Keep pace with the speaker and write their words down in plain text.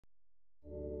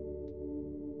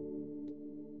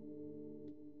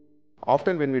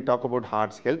Often when we talk about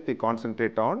heart's health, we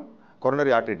concentrate on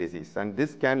coronary artery disease, and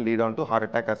this can lead on to heart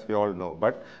attack, as we all know.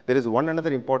 But there is one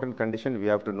another important condition we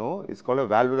have to know. It's called a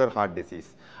valvular heart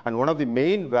disease, and one of the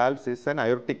main valves is an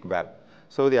aortic valve.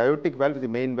 So the aortic valve is the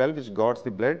main valve which guards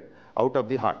the blood out of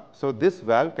the heart. So this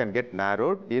valve can get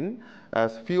narrowed in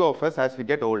as few of us as we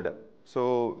get older.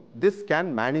 So this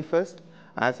can manifest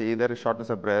as either shortness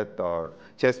of breath or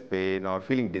chest pain or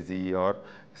feeling dizzy or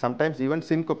sometimes even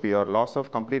syncope or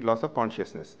complete loss of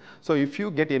consciousness. So if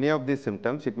you get any of these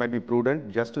symptoms, it might be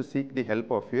prudent just to seek the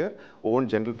help of your own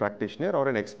general practitioner or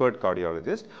an expert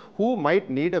cardiologist who might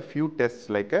need a few tests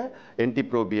like a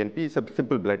NT-proBNP, is a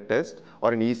simple blood test,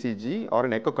 or an ECG or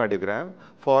an echocardiogram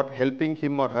for helping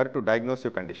him or her to diagnose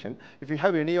your condition. If you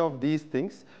have any of these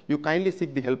things, you kindly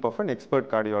seek the help of an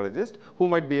expert cardiologist who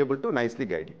might be able to nicely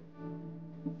guide you.